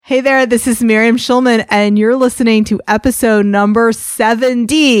Hey there, this is Miriam Schulman, and you're listening to episode number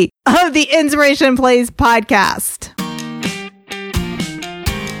 70 of the Inspiration Plays podcast.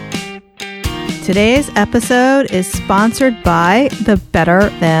 Today's episode is sponsored by the Better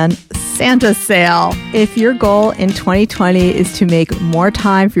Than Santa sale. If your goal in 2020 is to make more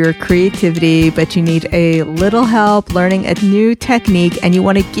time for your creativity, but you need a little help learning a new technique and you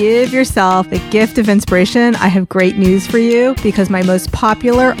want to give yourself the gift of inspiration, I have great news for you because my most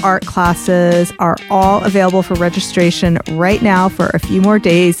popular art classes are all available for registration right now for a few more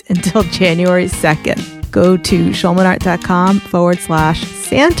days until January 2nd. Go to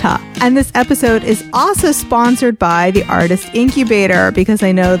schulmanart.com/Santa. And this episode is also sponsored by the Artist Incubator because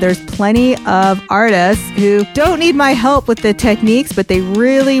I know there's plenty of artists who don't need my help with the techniques, but they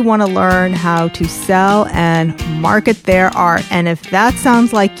really want to learn how to sell and market their art. And if that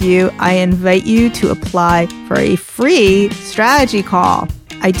sounds like you, I invite you to apply for a free strategy call.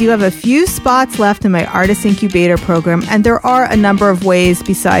 I do have a few spots left in my Artist Incubator program, and there are a number of ways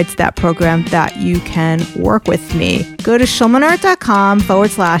besides that program that you can work with me. Go to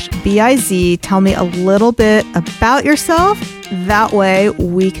schulmanart.com/BIZ. Tell me a little bit about yourself. That way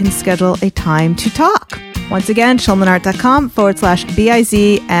we can schedule a time to talk. Once again,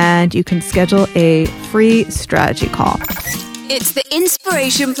 schulmanart.com/BIZ, and you can schedule a free strategy call. It's the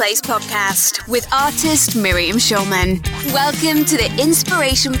Inspiration Place podcast with artist Miriam Schulman. Welcome to the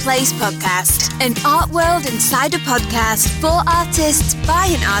Inspiration Place podcast, an art world insider podcast for artists by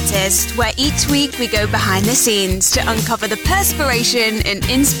an artist, where each week we go behind the scenes to uncover the perspiration and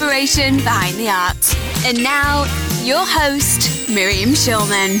inspiration behind the art. And now, your host, Miriam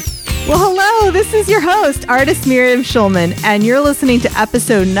Schulman. Well, hello, this is your host, artist Miriam Schulman, and you're listening to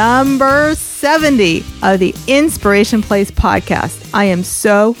episode number 70 of the Inspiration Place podcast. I am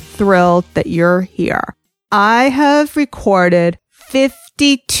so thrilled that you're here. I have recorded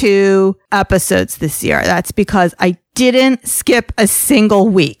 52 episodes this year. That's because I didn't skip a single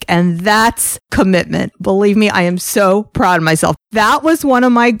week, and that's commitment. Believe me, I am so proud of myself. That was one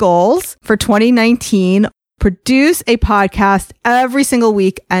of my goals for 2019. Produce a podcast every single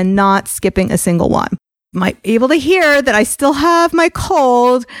week and not skipping a single one. Might be able to hear that I still have my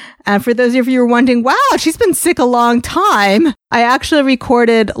cold. And for those of you who are wondering, wow, she's been sick a long time. I actually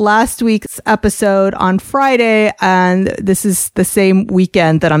recorded last week's episode on Friday, and this is the same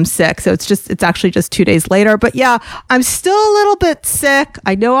weekend that I'm sick. So it's actually just 2 days later. But yeah, I'm still a little bit sick.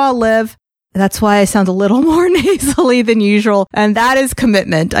 I know I'll live. That's why I sound a little more nasally than usual. And that is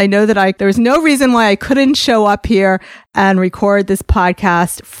commitment. I know that there's no reason why I couldn't show up here and record this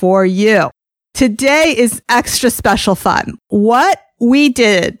podcast for you. Today is extra special fun. What we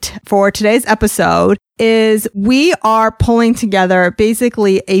did for today's episode is we are pulling together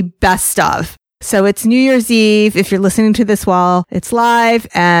basically a best of. So it's New Year's Eve if you're listening to this while it's live.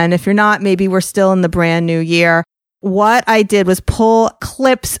 And if you're not, maybe we're still in the brand new year. What I did was pull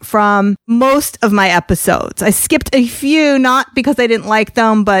clips from most of my episodes. I skipped a few, not because I didn't like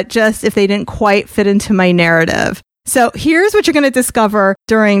them, but just if they didn't quite fit into my narrative. So here's what you're going to discover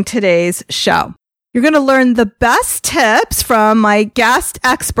during today's show. You're going to learn the best tips from my guest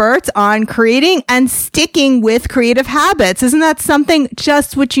experts on creating and sticking with creative habits. Isn't that something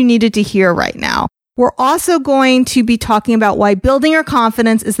just what you needed to hear right now? We're also going to be talking about why building your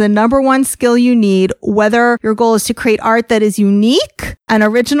confidence is the number one skill you need, whether your goal is to create art that is unique and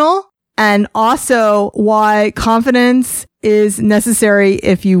original, and also why confidence is necessary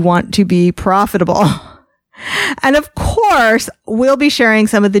if you want to be profitable. And of course, we'll be sharing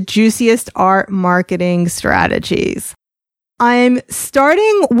some of the juiciest art marketing strategies. I'm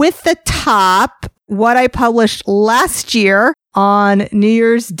starting with the top, what I published last year on New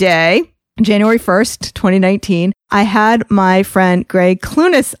Year's Day. January 1st, 2019, I had my friend Greg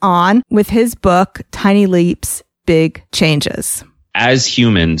Clunis on with his book, Tiny Leaps, Big Changes. As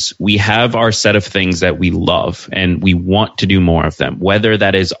humans, we have our set of things that we love and we want to do more of them, whether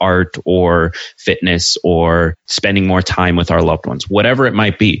that is art or fitness or spending more time with our loved ones, whatever it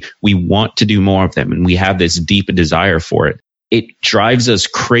might be. We want to do more of them and we have this deep desire for it. It drives us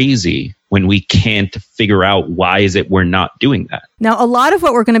crazy when we can't figure out why is it we're not doing that. Now, a lot of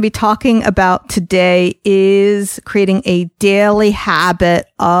what we're going to be talking about today is creating a daily habit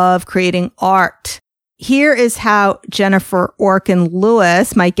of creating art. Here is how Jennifer Orkin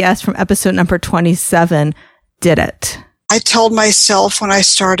Lewis, my guest from episode number 27, did it. I told myself when I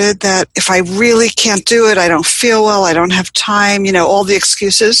started that if I really can't do it, I don't feel well, I don't have time, all the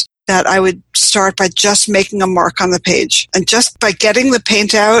excuses, that I would start by just making a mark on the page. And just by getting the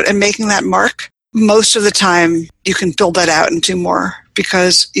paint out and making that mark, most of the time you can build that out and do more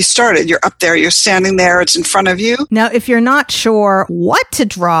because you started. You're up there. You're standing there. It's in front of you. Now, if you're not sure what to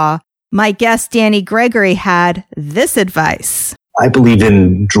draw, my guest Danny Gregory had this advice. I believe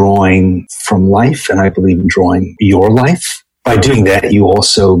in drawing from life, and I believe in drawing your life. By doing that, you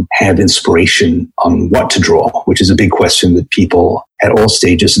also have inspiration on what to draw, which is a big question that people at all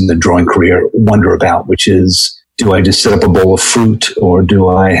stages in the drawing career wonder about, which is, do I just set up a bowl of fruit, or do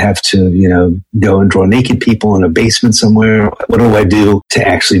I have to, go and draw naked people in a basement somewhere? What do I do to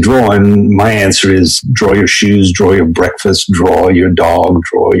actually draw? And my answer is draw your shoes, draw your breakfast, draw your dog,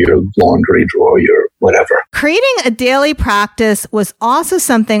 draw your laundry, draw your whatever. Creating a daily practice was also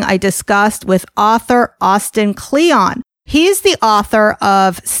something I discussed with author Austin Kleon. He's the author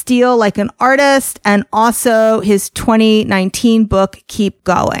of Steal Like an Artist and also his 2019 book, Keep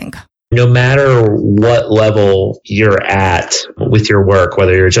Going. No matter what level you're at with your work,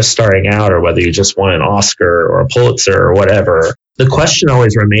 whether you're just starting out or whether you just won an Oscar or a Pulitzer or whatever, the question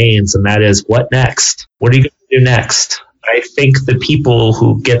always remains, and that is, what next? What are you going to do next? I think the people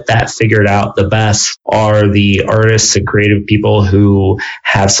who get that figured out the best are the artists and creative people who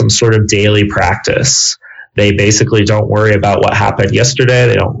have some sort of daily practice. They basically don't worry about what happened yesterday.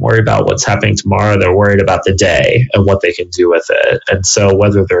 They don't worry about what's happening tomorrow. They're worried about the day and what they can do with it. And so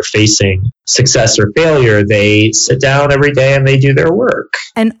whether they're facing success or failure, they sit down every day and they do their work.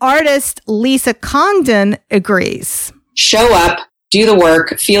 And artist Lisa Congdon agrees. Show up, do the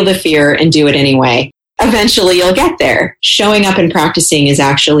work, feel the fear, and do it anyway. Eventually you'll get there. Showing up and practicing is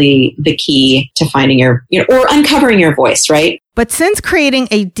actually the key to finding or uncovering your voice, right? But since creating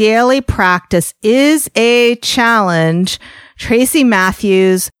a daily practice is a challenge, Tracy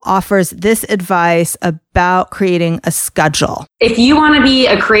Matthews offers this advice about creating a schedule. If you want to be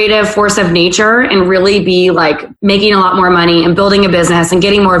a creative force of nature and really be like making a lot more money and building a business and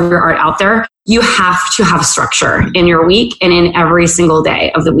getting more of your art out there, you have to have structure in your week and in every single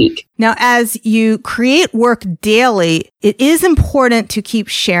day of the week. Now, as you create work daily, it is important to keep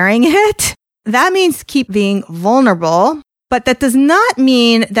sharing it. That means keep being vulnerable. But that does not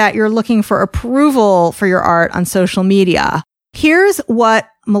mean that you're looking for approval for your art on social media. Here's what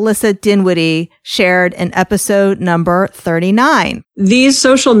Melissa Dinwiddie shared in episode number 39. These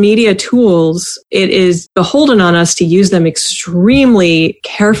social media tools, it is beholden on us to use them extremely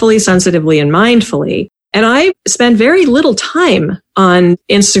carefully, sensitively, and mindfully. And I spend very little time on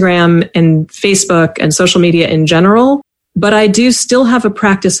Instagram and Facebook and social media in general, but I do still have a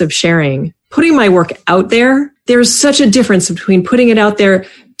practice of sharing. Putting my work out there, there's such a difference between putting it out there.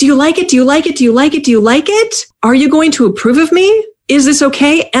 Do you like it? Do you like it? Do you like it? Do you like it? Are you going to approve of me? Is this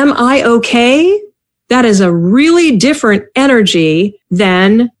okay? Am I okay? That is a really different energy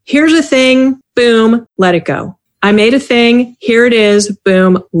than here's a thing, boom, let it go. I made a thing, here it is,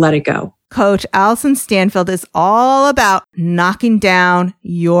 boom, let it go. Coach Allison Stanfield is all about knocking down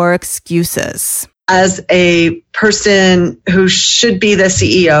your excuses. As a person who should be the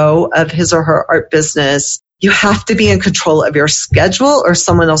CEO of his or her art business, you have to be in control of your schedule or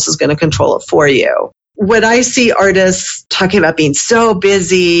someone else is going to control it for you. When I see artists talking about being so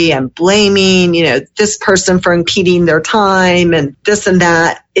busy and blaming, this person for impeding their time and this and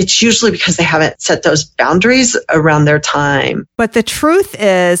that, it's usually because they haven't set those boundaries around their time. But the truth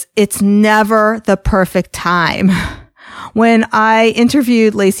is, it's never the perfect time. When I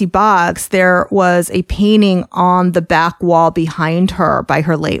interviewed Lacey Boggs, there was a painting on the back wall behind her by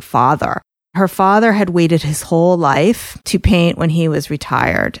her late father. Her father had waited his whole life to paint when he was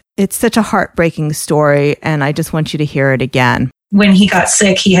retired. It's such a heartbreaking story, and I just want you to hear it again. When he got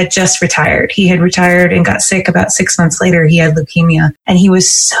sick, he had just retired. He had retired and got sick about 6 months later. He had leukemia, and he was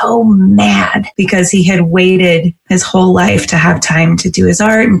so mad because he had waited his whole life to have time to do his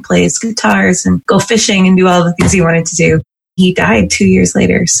art and play his guitars and go fishing and do all the things he wanted to do. He died 2 years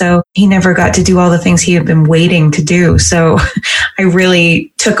later, so he never got to do all the things he had been waiting to do. So I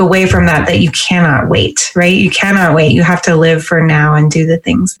really took away from that you cannot wait, right? You cannot wait. You have to live for now and do the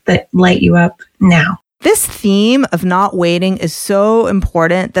things that light you up now. This theme of not waiting is so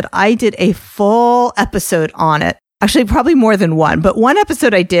important that I did a full episode on it. Actually, probably more than one, but one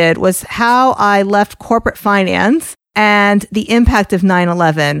episode I did was how I left corporate finance and the impact of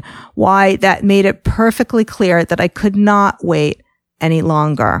 9/11, why that made it perfectly clear that I could not wait any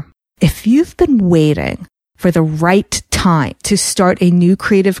longer. If you've been waiting for the right time to start a new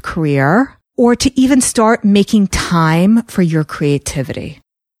creative career or to even start making time for your creativity,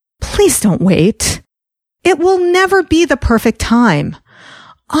 please don't wait. It will never be the perfect time.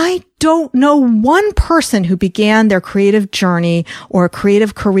 I don't know one person who began their creative journey or a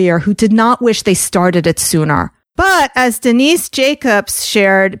creative career who did not wish they started it sooner. But as Denise Jacobs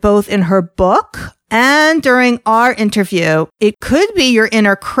shared both in her book, And during our interview, it could be your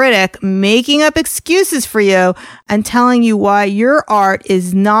inner critic making up excuses for you and telling you why your art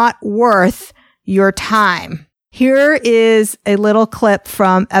is not worth your time. Here is a little clip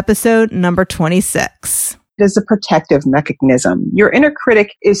from episode number 26. It is a protective mechanism. Your inner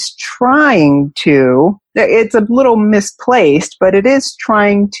critic is trying to, it's a little misplaced, but it is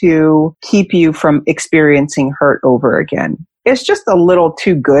trying to keep you from experiencing hurt over again. It's just a little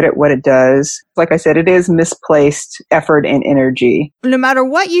too good at what it does. Like I said, it is misplaced effort and energy. No matter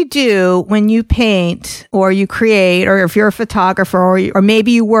what you do when you paint or you create, or if you're a photographer or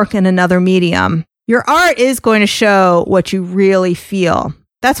maybe you work in another medium, your art is going to show what you really feel.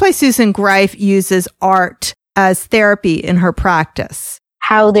 That's why Susan Greif uses art as therapy in her practice.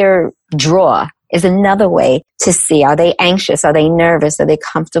 How they draw is another way to see, are they anxious? Are they nervous? Are they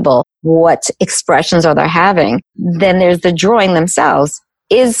comfortable? What expressions are they having? Then there's the drawing themselves.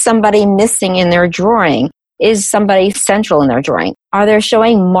 Is somebody missing in their drawing? Is somebody central in their drawing? Are they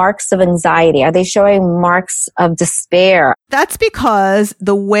showing marks of anxiety? Are they showing marks of despair? That's because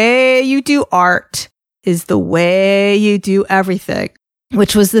the way you do art is the way you do everything,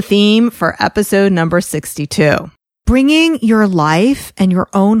 which was the theme for episode number 62. Bringing your life and your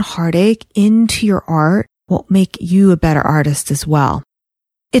own heartache into your art will make you a better artist as well.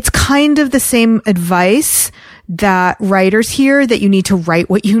 It's kind of the same advice that writers hear, that you need to write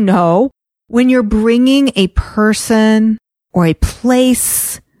what you know. When you're bringing a person or a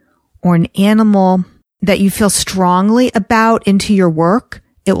place or an animal that you feel strongly about into your work,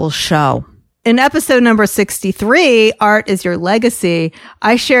 it will show. In episode number 63, Art is Your Legacy,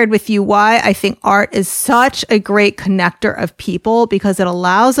 I shared with you why I think art is such a great connector of people, because it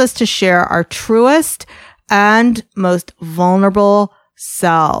allows us to share our truest and most vulnerable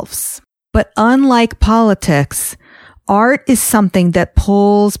selves. But unlike politics, art is something that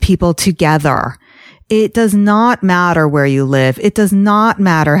pulls people together. It does not matter where you live. It does not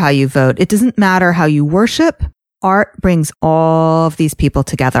matter how you vote. It doesn't matter how you worship. Art brings all of these people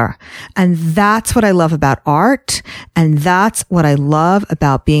together. And that's what I love about art. And that's what I love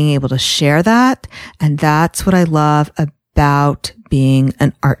about being able to share that. And that's what I love about being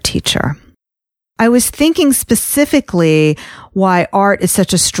an art teacher. I was thinking specifically why art is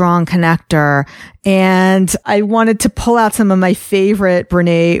such a strong connector. And I wanted to pull out some of my favorite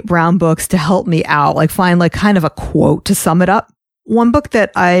Brené Brown books to help me out, like find like kind of a quote to sum it up. One book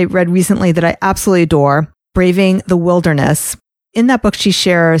that I read recently that I absolutely adore, Braving the Wilderness. In that book, she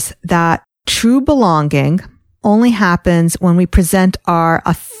shares that true belonging only happens when we present our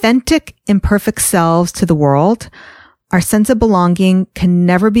authentic, imperfect selves to the world. Our sense of belonging can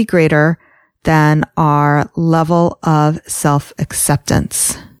never be greater than our level of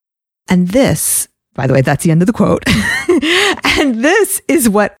self-acceptance. And this, by the way, that's the end of the quote. And this is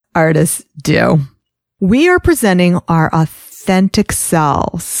what artists do. We are presenting our authentic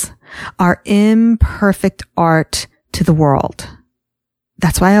selves, our imperfect art to the world.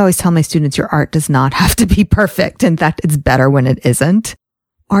 That's why I always tell my students your art does not have to be perfect. In fact, it's better when it isn't.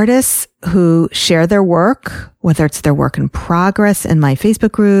 Artists who share their work, whether it's their work in progress in my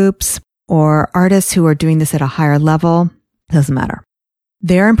Facebook groups or artists who are doing this at a higher level, doesn't matter.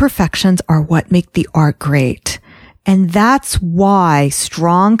 Their imperfections are what make the art great. And that's why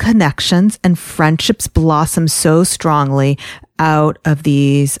strong connections and friendships blossom so strongly out of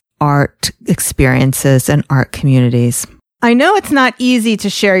these art experiences and art communities. I know it's not easy to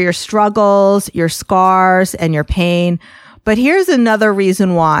share your struggles, your scars, and your pain, but here's another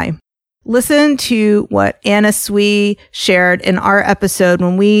reason why. Listen to what Anna Sui shared in our episode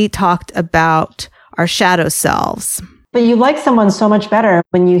when we talked about our shadow selves. But you like someone so much better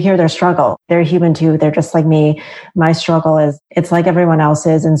when you hear their struggle. They're human too. They're just like me. My struggle it's like everyone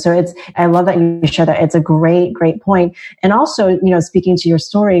else's. And so I love that you share that. It's a great, great point. And also, speaking to your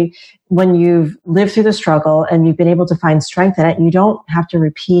story, when you've lived through the struggle and you've been able to find strength in it, you don't have to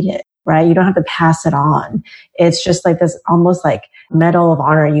repeat it, right? You don't have to pass it on. It's just like this almost like medal of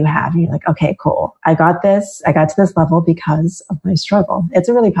honor you have. And you're like, okay, cool. I got this. I got to this level because of my struggle. It's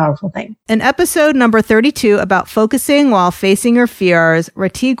a really powerful thing. In episode number 32 about focusing while facing your fears,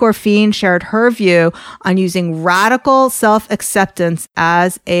 Rati Gorfine shared her view on using radical self-acceptance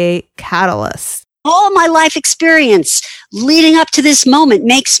as a catalyst. All my life experience leading up to this moment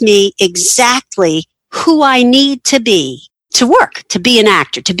makes me exactly who I need to be to work, to be an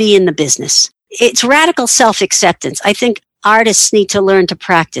actor, to be in the business. It's radical self-acceptance. I think artists need to learn to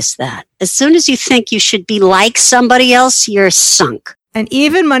practice that. As soon as you think you should be like somebody else, you're sunk. And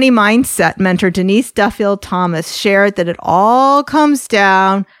even money mindset mentor Denise Duffield Thomas shared that it all comes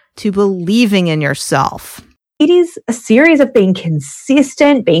down to believing in yourself. It is a series of being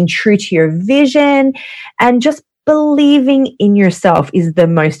consistent, being true to your vision, and just believing in yourself is the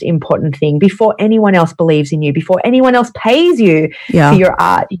most important thing. Before anyone else believes in you, before anyone else pays you for your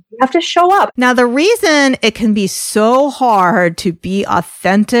art, you have to show up. Now, the reason it can be so hard to be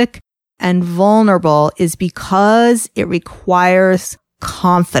authentic and vulnerable is because it requires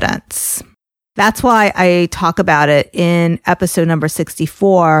confidence. That's why I talk about it in episode number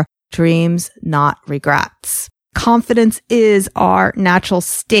 64, Dreams, Not Regrets. Confidence is our natural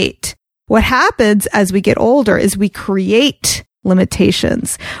state. What happens as we get older is we create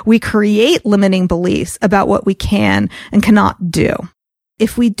limitations. We create limiting beliefs about what we can and cannot do.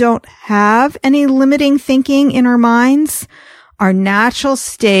 If we don't have any limiting thinking in our minds, our natural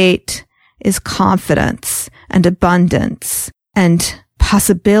state is confidence and abundance and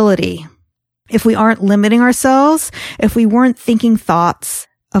possibility. If we aren't limiting ourselves, if we weren't thinking thoughts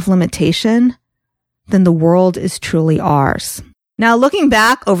of limitation, then the world is truly ours. Now, looking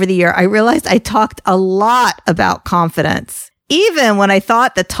back over the year, I realized I talked a lot about confidence, even when I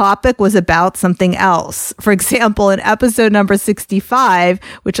thought the topic was about something else. For example, in episode number 65,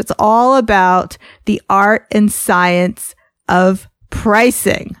 which is all about the art and science of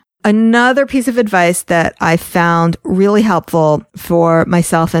pricing. Another piece of advice that I found really helpful for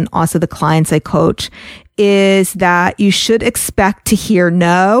myself and also the clients I coach is that you should expect to hear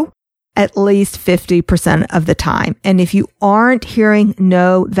no at least 50% of the time. And if you aren't hearing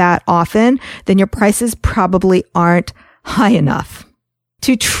no that often, then your prices probably aren't high enough.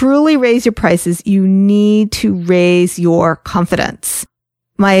 To truly raise your prices, you need to raise your confidence.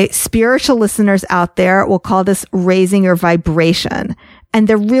 My spiritual listeners out there will call this raising your vibration. And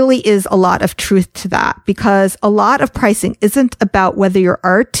there really is a lot of truth to that, because a lot of pricing isn't about whether your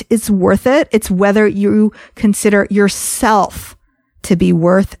art is worth it. It's whether you consider yourself to be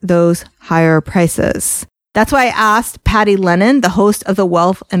worth those higher prices. That's why I asked Patty Lennon, the host of the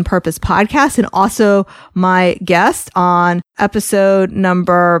Wealth and Purpose podcast, and also my guest on episode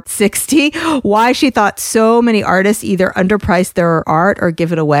number 60, why she thought so many artists either underprice their art or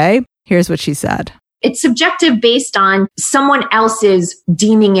give it away. Here's what she said. It's subjective based on someone else's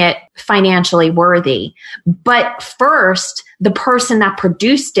deeming it financially worthy. But first, the person that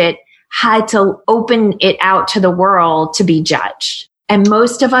produced it had to open it out to the world to be judged. And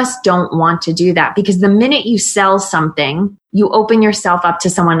most of us don't want to do that, because the minute you sell something, you open yourself up to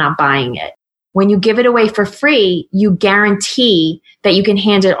someone not buying it. When you give it away for free, you guarantee that you can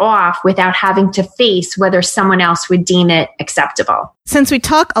hand it off without having to face whether someone else would deem it acceptable. Since we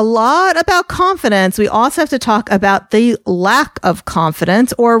talk a lot about confidence, we also have to talk about the lack of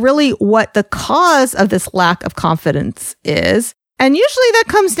confidence, or really what the cause of this lack of confidence is. And usually that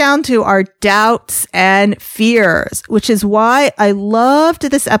comes down to our doubts and fears, which is why I loved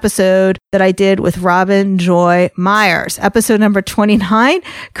this episode that I did with Robin Joy Myers, episode number 29,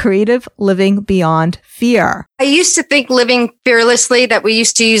 Creative Living Beyond Fear. I used to think living fearlessly, that we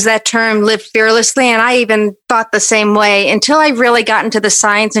used to use that term, live fearlessly. And I even thought the same way until I really got into the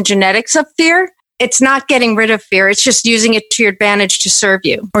science and genetics of fear. It's not getting rid of fear. It's just using it to your advantage to serve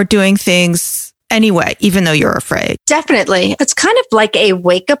you. Or doing things anyway, even though you're afraid. Definitely. It's kind of like a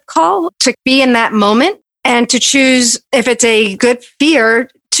wake-up call to be in that moment and to choose, if it's a good fear,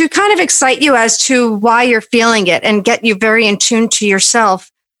 to kind of excite you as to why you're feeling it and get you very in tune to yourself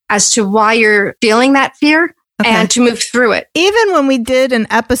as to why you're feeling that fear. Okay. And to move through it. Even when we did an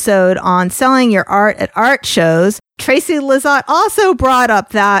episode on selling your art at art shows, Tracy Lizotte also brought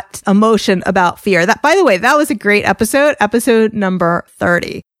up that emotion about fear. That, by the way, that was a great episode number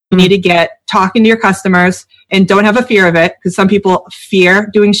 30. You need to get talking to your customers and don't have a fear of it, because some people fear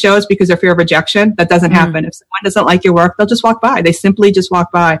doing shows because they're fear of rejection. That doesn't happen. If someone doesn't like your work, they'll just walk by. They simply just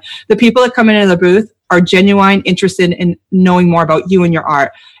walk by. The people that come into the booth are genuine, interested in knowing more about you and your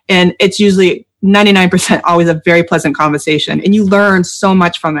art. And it's usually 99% always a very pleasant conversation, and you learn so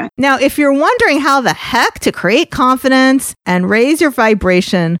much from it. Now, if you're wondering how the heck to create confidence and raise your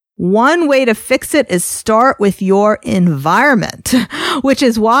vibration, one way to fix it is start with your environment, which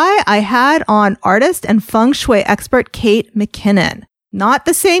is why I had on artist and feng shui expert Kate McKinnon. Not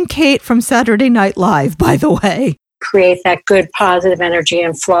the same Kate from Saturday Night Live, by the way. Create that good positive energy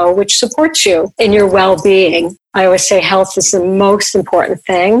and flow, which supports you in your well-being. I always say health is the most important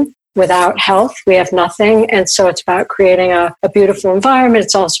thing. Without health, we have nothing. And so it's about creating a beautiful environment.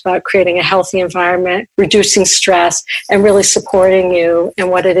 It's also about creating a healthy environment, reducing stress, and really supporting you in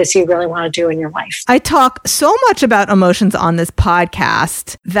what it is you really want to do in your life. I talk so much about emotions on this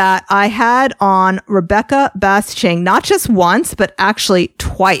podcast that I had on Rebecca Basching, not just once, but actually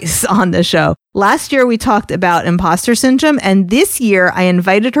twice on the show. Last year, we talked about imposter syndrome, and this year, I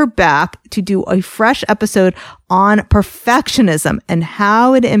invited her back to do a fresh episode on perfectionism and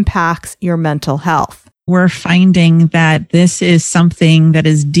how it impacts your mental health. We're finding that this is something that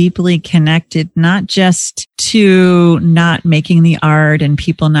is deeply connected, not just to not making the art and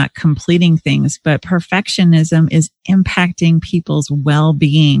people not completing things, but perfectionism is impacting people's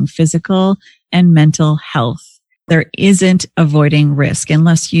well-being, physical and mental health. There isn't avoiding risk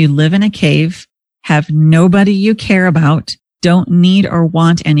unless you live in a cave, have nobody you care about, don't need or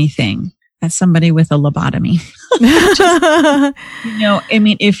want anything. That's somebody with a lobotomy.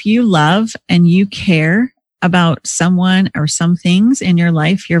 If you love and you care about someone or some things in your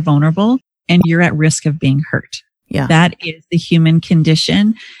life, you're vulnerable and you're at risk of being hurt. Yeah. That is the human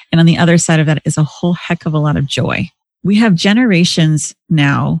condition. And on the other side of that is a whole heck of a lot of joy. We have generations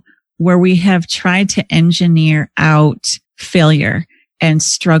now where we have tried to engineer out failure and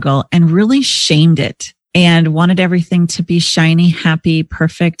struggle and really shamed it and wanted everything to be shiny, happy,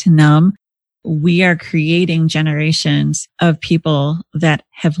 perfect, numb. We are creating generations of people that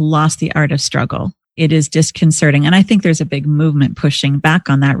have lost the art of struggle. It is disconcerting. And I think there's a big movement pushing back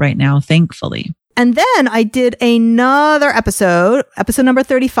on that right now, thankfully. And then I did another episode number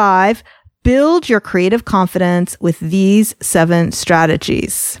 35, Build Your Creative Confidence with these 7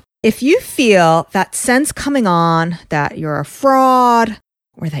 strategies. If you feel that sense coming on that you're a fraud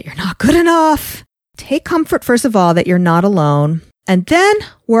or that you're not good enough, take comfort, first of all, that you're not alone, and then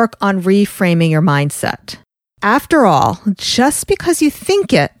work on reframing your mindset. After all, just because you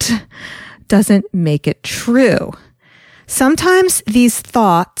think it doesn't make it true. Sometimes these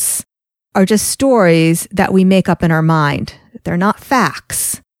thoughts are just stories that we make up in our mind. They're not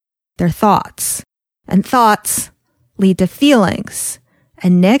facts. They're thoughts. And thoughts lead to feelings.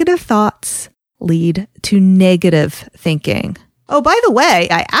 And negative thoughts lead to negative thinking. Oh, by the way,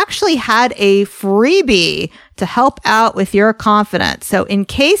 I actually had a freebie to help out with your confidence. So in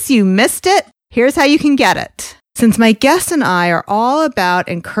case you missed it, here's how you can get it. Since my guest and I are all about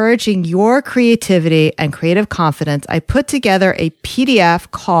encouraging your creativity and creative confidence, I put together a PDF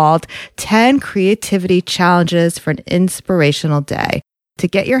called 10 Creativity Challenges for an Inspirational Day. To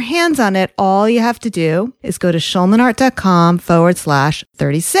get your hands on it, all you have to do is go to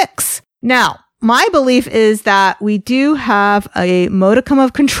schulmanart.com/36. Now, my belief is that we do have a modicum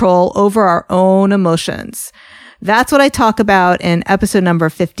of control over our own emotions. That's what I talk about in episode number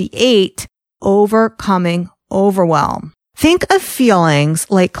 58, Overcoming Overwhelm. Think of feelings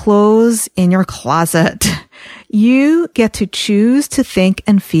like clothes in your closet. You get to choose to think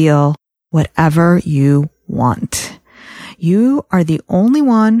and feel whatever you want. You are the only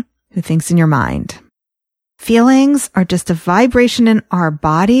one who thinks in your mind. Feelings are just a vibration in our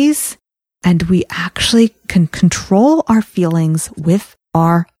bodies, and we actually can control our feelings with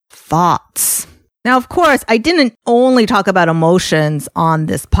our thoughts. Now, of course, I didn't only talk about emotions on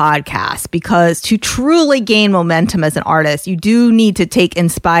this podcast because to truly gain momentum as an artist, you do need to take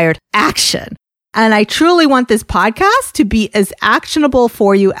inspired action. And I truly want this podcast to be as actionable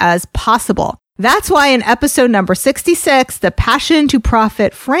for you as possible. That's why in episode number 66, the Passion to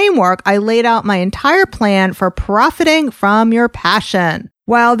Profit Framework, I laid out my entire plan for profiting from your passion.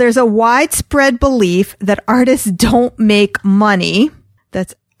 While there's a widespread belief that artists don't make money,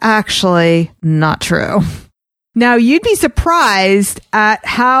 that's actually not true. Now, you'd be surprised at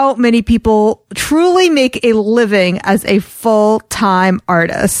how many people truly make a living as a full-time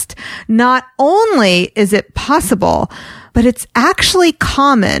artist. Not only is it possible, but it's actually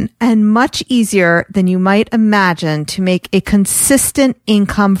common and much easier than you might imagine to make a consistent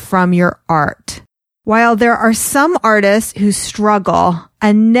income from your art. While there are some artists who struggle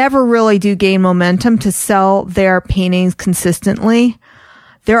and never really do gain momentum to sell their paintings consistently,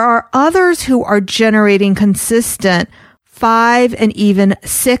 there are others who are generating consistent 5 and even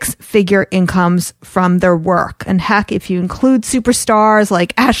 6-figure incomes from their work. And heck, if you include superstars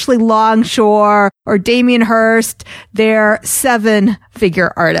like Ashley Longshore or Damien Hirst, they're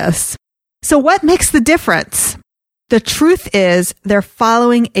 7-figure artists. So what makes the difference? The truth is they're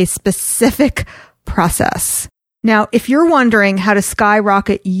following a specific process. Now, if you're wondering how to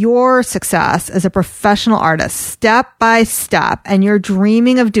skyrocket your success as a professional artist step by step, and you're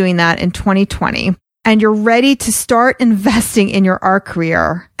dreaming of doing that in 2020, and you're ready to start investing in your art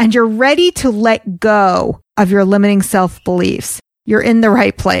career, and you're ready to let go of your limiting self-beliefs, you're in the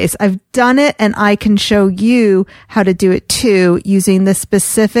right place. I've done it, and I can show you how to do it too using the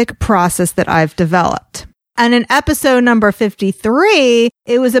specific process that I've developed. And in episode number 53,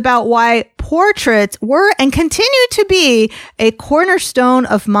 it was about why portraits were and continue to be a cornerstone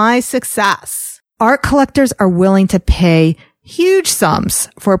of my success. Art collectors are willing to pay huge sums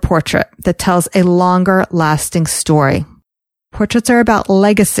for a portrait that tells a longer lasting story. Portraits are about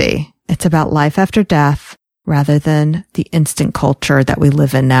legacy. It's about life after death rather than the instant culture that we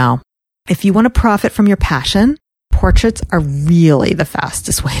live in now. If you want to profit from your passion, portraits are really the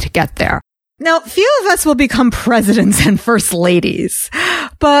fastest way to get there. Now, few of us will become presidents and first ladies,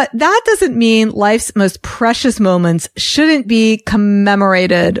 but that doesn't mean life's most precious moments shouldn't be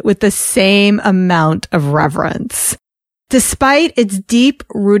commemorated with the same amount of reverence. Despite its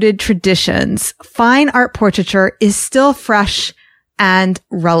deep-rooted traditions, fine art portraiture is still fresh and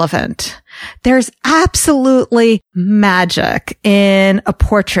relevant. There's absolutely magic in a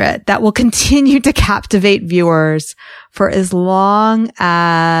portrait that will continue to captivate viewers for as long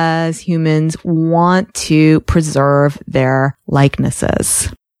as humans want to preserve their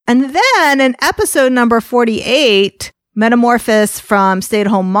likenesses. And then in episode number 48, Metamorphosis from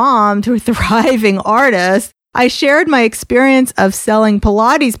stay-at-home mom to a thriving artist, I shared my experience of selling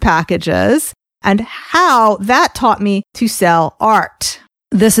Pilates packages and how that taught me to sell art.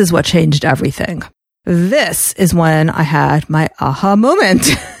 This is what changed everything. This is when I had my aha moment.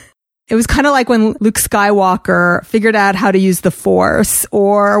 It was kind of like when Luke Skywalker figured out how to use the Force,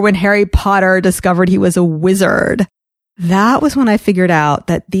 or when Harry Potter discovered he was a wizard. That was when I figured out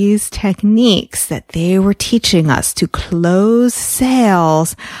that these techniques that they were teaching us to close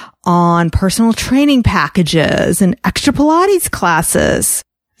sales on personal training packages and extra Pilates classes,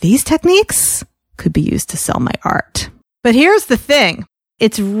 these techniques could be used to sell my art. But here's the thing.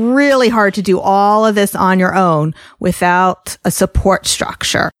 It's really hard to do all of this on your own without a support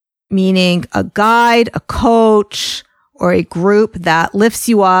structure, meaning a guide, a coach, or a group that lifts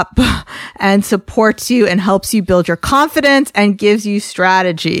you up and supports you and helps you build your confidence and gives you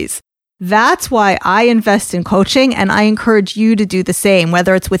strategies. That's why I invest in coaching, and I encourage you to do the same,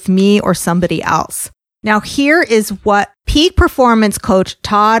 whether it's with me or somebody else. Now, here is what peak performance coach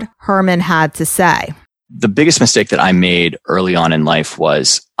Todd Herman had to say. The biggest mistake that I made early on in life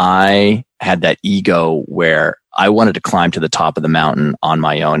was I had that ego where I wanted to climb to the top of the mountain on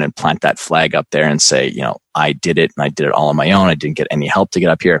my own and plant that flag up there and say, you know, I did it and I did it all on my own. I didn't get any help to get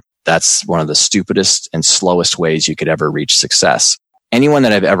up here. That's one of the stupidest and slowest ways you could ever reach success. Anyone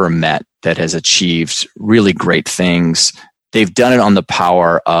that I've ever met that has achieved really great things, they've done it on the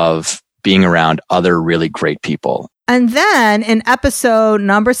power of being around other really great people. And then in episode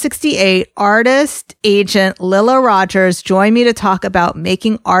number 68, artist agent Lilla Rogers joined me to talk about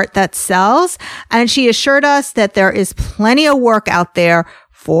making art that sells. And she assured us that there is plenty of work out there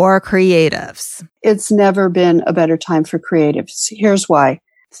for creatives. It's never been a better time for creatives. Here's why.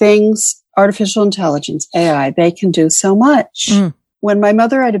 Things, artificial intelligence, AI, they can do so much. When my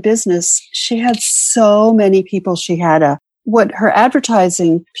mother had a business, she had so many people she had what her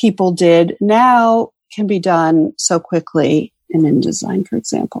advertising people did now can be done so quickly in InDesign, for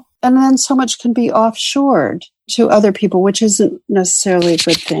example. And then so much can be offshored to other people, which isn't necessarily a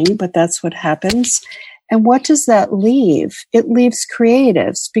good thing, but that's what happens. And what does that leave? It leaves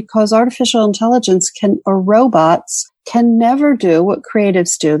creatives, because artificial intelligence or robots can never do what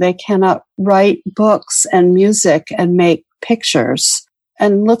creatives do. They cannot write books and music and make pictures.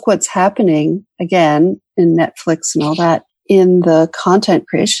 And look what's happening again in Netflix and all that in the content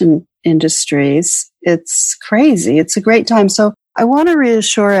creation industries. It's crazy. It's a great time. So I want to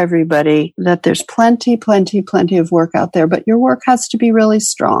reassure everybody that there's plenty of work out there, but your work has to be really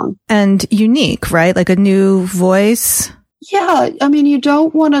strong. And unique, right? Like a new voice. Yeah. I mean, you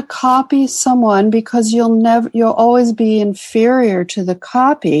don't want to copy someone because you'll always be inferior to the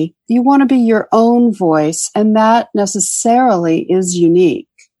copy. You want to be your own voice, and that necessarily is unique.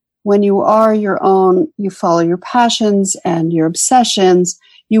 When you are your own, you follow your passions and your obsessions,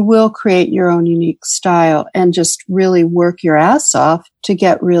 you will create your own unique style and just really work your ass off to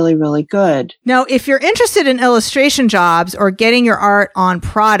get really, really good. Now, if you're interested in illustration jobs or getting your art on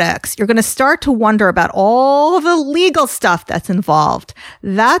products, you're going to start to wonder about all the legal stuff that's involved.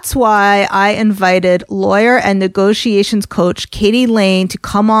 That's why I invited lawyer and negotiations coach Katie Lane to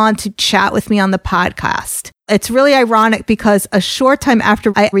come on to chat with me on the podcast. It's really ironic because a short time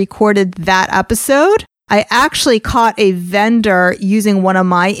after I recorded that episode, I actually caught a vendor using one of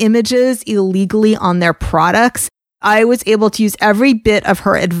my images illegally on their products. I was able to use every bit of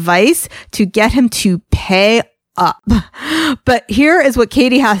her advice to get him to pay up. But here is what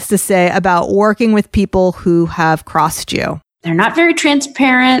Katie has to say about working with people who have crossed you. They're not very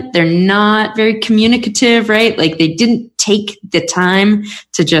transparent. They're not very communicative, right? Like they didn't take the time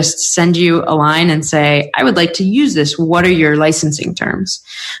to just send you a line and say, I would like to use this. What are your licensing terms?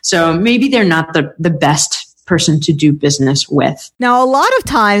 So maybe they're not the best person to do business with. Now, a lot of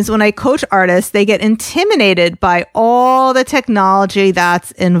times when I coach artists, they get intimidated by all the technology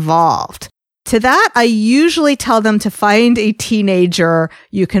that's involved. To that, I usually tell them to find a teenager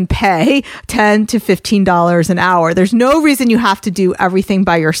you can pay $10 to $15 an hour. There's no reason you have to do everything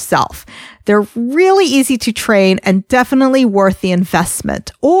by yourself. They're really easy to train and definitely worth the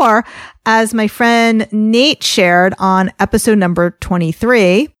investment. Or, as my friend Nate shared on episode number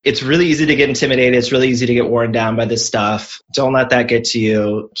 23, it's really easy to get intimidated. It's really easy to get worn down by this stuff. Don't let that get to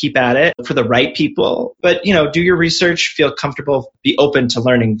you. Keep at it for the right people. But, do your research, feel comfortable, be open to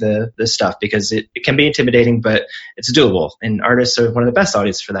learning the stuff, because it can be intimidating, but it's doable. And artists are one of the best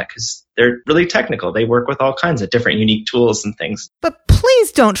audiences for that because they're really technical. They work with all kinds of different unique tools and things. But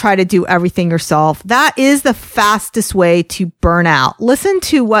please don't try to do everything yourself. That is the fastest way to burn out. Listen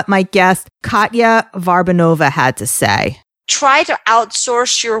to what my guest Katya Varbanova had to say. Try to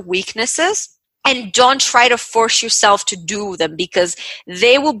outsource your weaknesses and don't try to force yourself to do them because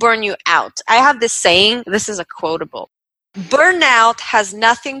they will burn you out. I have this saying, this is a quotable. Burnout has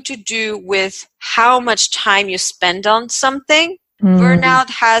nothing to do with how much time you spend on something.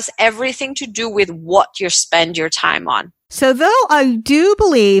 Burnout has everything to do with what you spend your time on. So though I do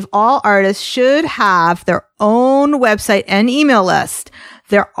believe all artists should have their own website and email list,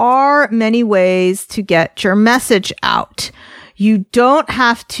 there are many ways to get your message out. You don't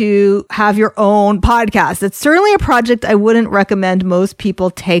have to have your own podcast. It's certainly a project I wouldn't recommend most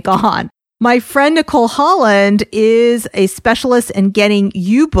people take on. My friend Nicole Holland is a specialist in getting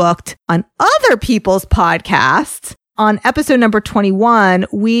you booked on other people's podcasts. On episode number 21,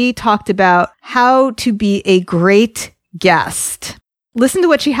 we talked about how to be a great guest. Listen to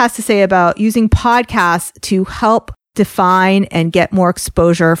what she has to say about using podcasts to help define and get more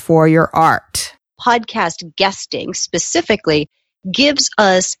exposure for your art. Podcast guesting specifically gives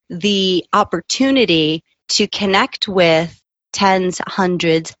us the opportunity to connect with tens,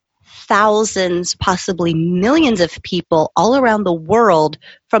 hundreds, thousands, possibly millions of people all around the world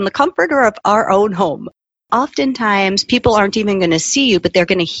from the comfort of our own home. Oftentimes, people aren't even going to see you, but they're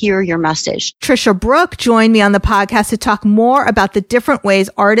going to hear your message. Trisha Brook joined me on the podcast to talk more about the different ways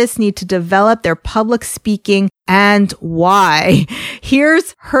artists need to develop their public speaking and why.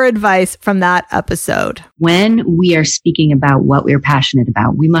 Here's her advice from that episode. When we are speaking about what we're passionate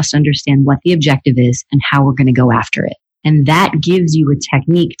about, we must understand what the objective is and how we're going to go after it. And that gives you a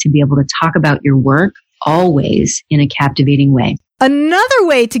technique to be able to talk about your work always in a captivating way. Another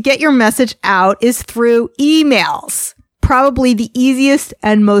way to get your message out is through emails. Probably the easiest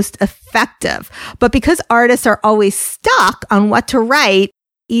and most effective. But because artists are always stuck on what to write,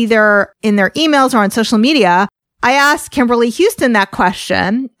 either in their emails or on social media, I asked Kimberly Houston that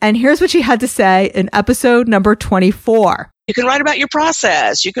question, and here's what she had to say in episode number 24. You can write about your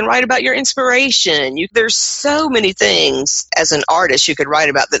process. You can write about your inspiration. There's so many things as an artist you could write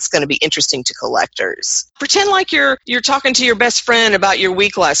about that's going to be interesting to collectors. Pretend like you're talking to your best friend about your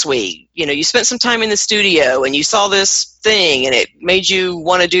week last week. You spent some time in the studio and you saw this thing and it made you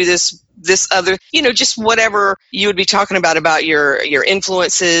want to do this other, just whatever you would be talking about your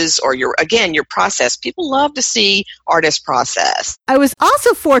influences or your process. People love to see artists' process. I was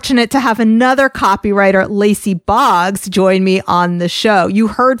also fortunate to have another copywriter, Lacey Boggs, join me on the show. You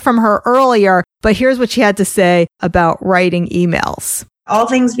heard from her earlier, but here's what she had to say about writing emails. All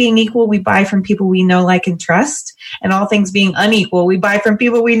things being equal, we buy from people we know, like, and trust. And all things being unequal, we buy from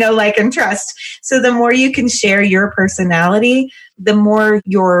people we know, like, and trust. So the more you can share your personality, the more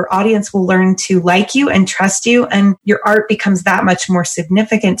your audience will learn to like you and trust you. And your art becomes that much more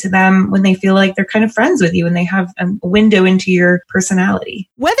significant to them when they feel like they're kind of friends with you and they have a window into your personality.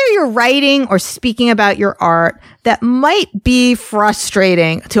 Whether you're writing or speaking about your art, that might be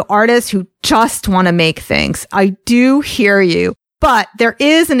frustrating to artists who just want to make things. I do hear you. But there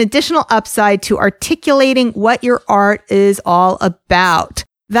is an additional upside to articulating what your art is all about.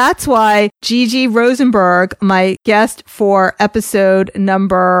 That's why Gigi Rosenberg, my guest for episode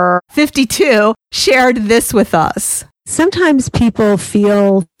number 52, shared this with us. Sometimes people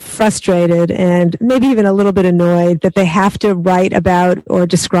feel frustrated and maybe even a little bit annoyed that they have to write about or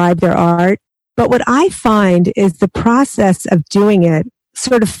describe their art. But what I find is the process of doing it,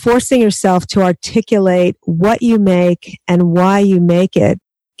 sort of forcing yourself to articulate what you make and why you make it,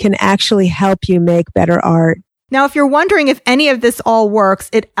 can actually help you make better art. Now, if you're wondering if any of this all works,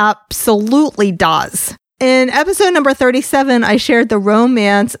 it absolutely does. In episode number 37, I shared the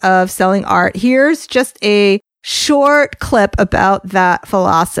romance of selling art. Here's just a short clip about that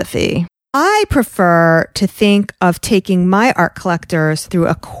philosophy. I prefer to think of taking my art collectors through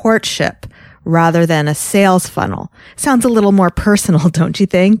a courtship rather than a sales funnel. Sounds a little more personal, don't you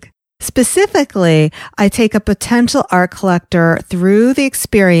think? Specifically, I take a potential art collector through the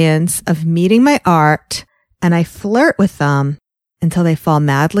experience of meeting my art, and I flirt with them until they fall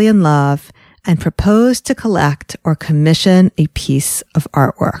madly in love and propose to collect or commission a piece of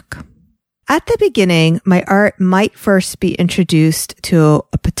artwork. At the beginning, my art might first be introduced to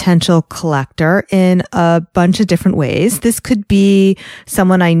a potential collector in a bunch of different ways. This could be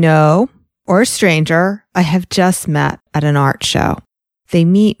someone I know or a stranger I have just met at an art show. They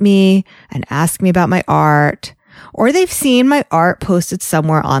meet me and ask me about my art, or they've seen my art posted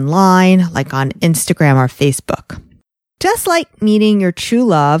somewhere online, like on Instagram or Facebook. Just like meeting your true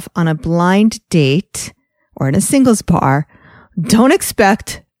love on a blind date or in a singles bar, don't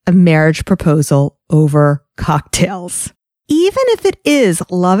expect a marriage proposal over cocktails. Even if it is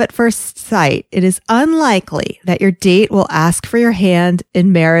love at first sight, it is unlikely that your date will ask for your hand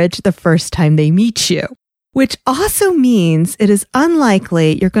in marriage the first time they meet you. Which also means it is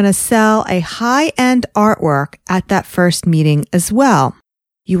unlikely you're going to sell a high-end artwork at that first meeting as well.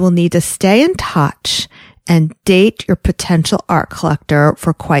 You will need to stay in touch and date your potential art collector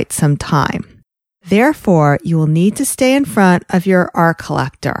for quite some time. Therefore, you will need to stay in front of your art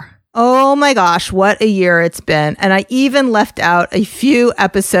collector. Oh my gosh, what a year it's been. And I even left out a few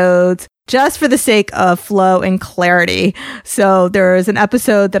episodes just for the sake of flow and clarity. So there's an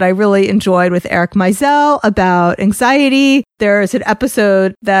episode that I really enjoyed with Eric Meisel about anxiety. There's an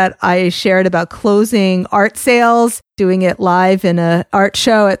episode that I shared about closing art sales, doing it live in an art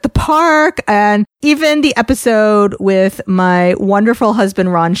show at the park, and even the episode with my wonderful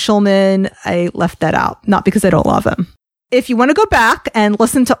husband, Ron Schulman. I left that out, not because I don't love him. If you want to go back and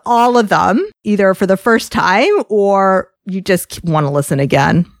listen to all of them, either for the first time or you just want to listen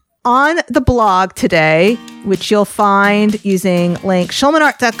again, on the blog today, which you'll find using link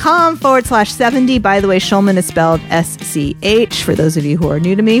schulmanart.com/70. By the way, Schulman is spelled SCH for those of you who are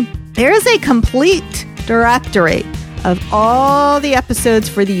new to me. There is a complete directory of all the episodes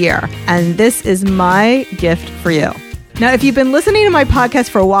for the year, and this is my gift for you. Now, if you've been listening to my podcast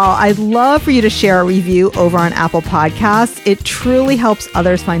for a while, I'd love for you to share a review over on Apple Podcasts. It truly helps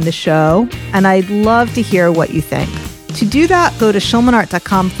others find the show, and I'd love to hear what you think. To do that, go to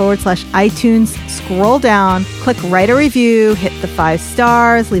schulmanart.com/iTunes, scroll down, click write a review, hit the 5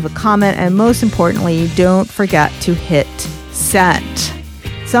 stars, leave a comment, and most importantly, don't forget to hit send.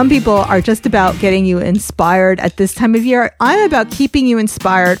 Some people are just about getting you inspired at this time of year. I'm about keeping you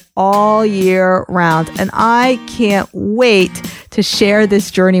inspired all year round, and I can't wait to share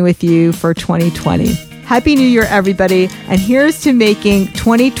this journey with you for 2020. Happy New Year, everybody, and here's to making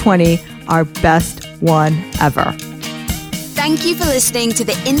 2020 our best one ever. Thank you for listening to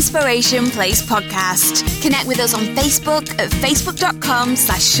the Inspiration Place podcast. Connect with us on Facebook at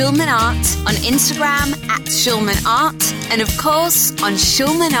facebook.com/SchulmanArt, on Instagram @SchulmanArt, and of course on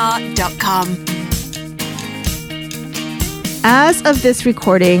SchulmanArt.com. As of this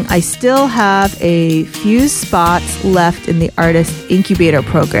recording, I still have a few spots left in the Artist Incubator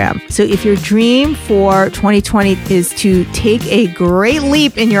program. So if your dream for 2020 is to take a great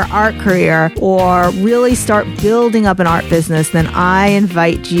leap in your art career or really start building up an art business, then I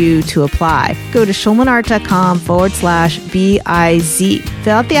invite you to apply. Go to schulmanart.com/BIZ.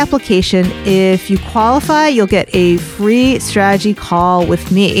 Fill out the application. If you qualify, you'll get a free strategy call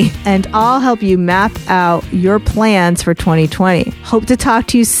with me, and I'll help you map out your plans for 2020. Hope to talk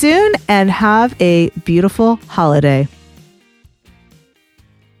to you soon and have a beautiful holiday.